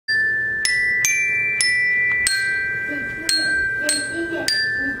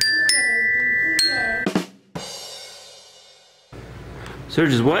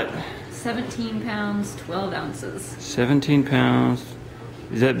Serge is what? 17 pounds, 12 ounces. 17 pounds.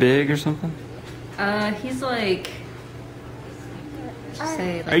 Is that big or something? He's like,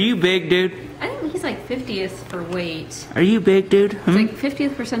 are you big, dude? I think he's like 50th for weight. Are you big, dude? It's like 50th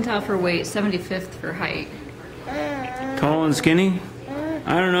percentile for weight, 75th for height. Tall and skinny?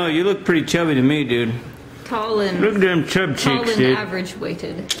 I don't know. You look pretty chubby to me, dude. Tall and look at them chub cheeks, dude. Average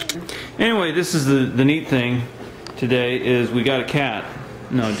weighted. Anyway, this is the neat thing today is we got a cat.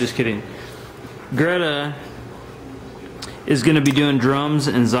 No, just kidding. Greta is going to be doing drums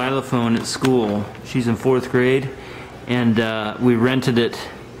and xylophone at school. She's in 4th grade, and we rented it.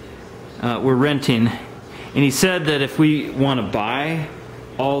 We're renting, and he said that if we want to buy,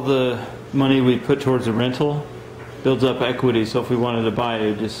 all the money we put towards the rental builds up equity. So if we wanted to buy it, it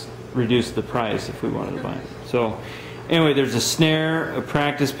would just reduce the price if we wanted to buy it. So anyway, there's a snare, a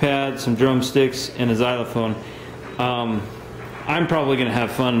practice pad, some drumsticks, and a xylophone. I'm probably going to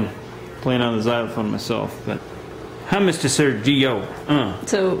have fun playing on the xylophone myself, but hi, Mr. Sergio.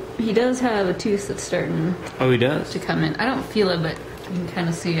 So he does have a tooth that's starting. Oh, he does? To come in. I don't feel it, but you can kind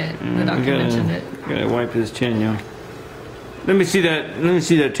of see it. The doctor mentioned it. Gotta wipe his chin, yo. Let me see that. Let me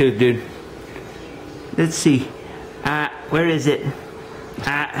see that tooth, dude. Let's see. Where is it?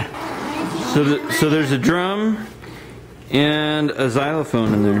 So there's a drum and a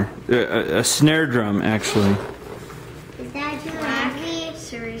xylophone in there. A snare drum, actually. Is that black?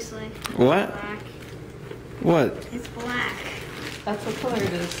 Seriously. What? Black. What? It's black. That's what color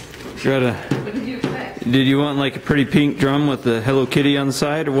it is. Greta. What did you expect? Did you want like a pretty pink drum with the Hello Kitty on the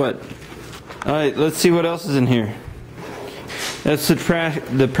side, or what? All right, let's see what else is in here. That's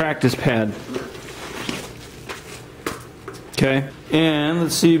the practice pad. Okay, and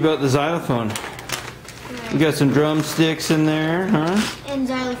let's see about the xylophone. We got some drumsticks in there, huh? And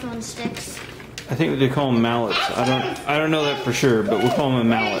xylophone sticks. I think they call them mallets. I don't know that for sure, but we'll call them a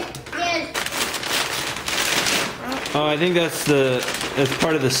mallet. Oh, I think that's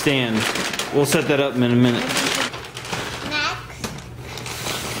part of the stand. We'll set that up in a minute. Next.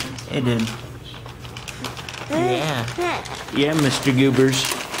 It did. Yeah. Yeah, Mr. Goobers.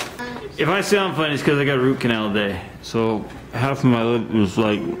 If I sound funny, it's because I got a root canal today. So half of my lip is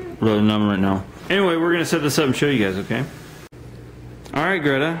like really numb right now. Anyway, we're going to set this up and show you guys, okay? Alright,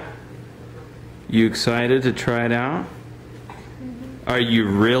 Greta. You excited to try it out? Are you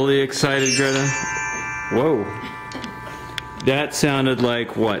really excited, Greta? Whoa. That sounded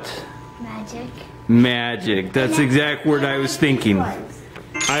like what? Magic. Magic. That's the exact word I was thinking.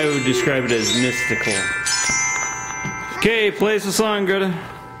 I would describe it as mystical. Okay, play us a song, Greta.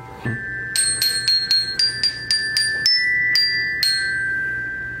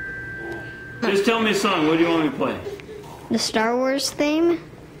 Just tell me a song. What do you want me to play? The Star Wars theme.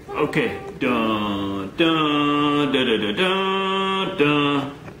 Okay. Dun dun da da da da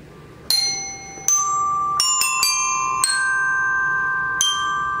da.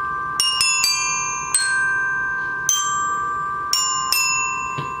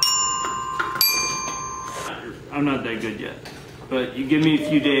 I'm not that good yet, but you give me a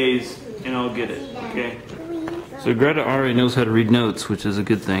few days and I'll get it, okay? So Greta already knows how to read notes, which is a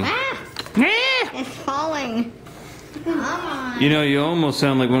good thing. It's falling. Come on. You know, you almost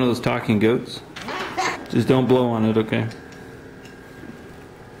sound like one of those talking goats. Just don't blow on it, okay?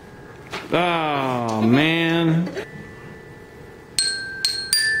 Oh, man.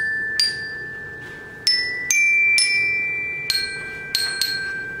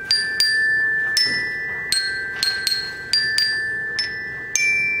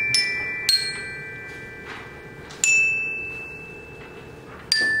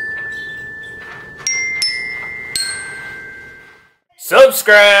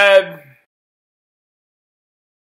 Subscribe!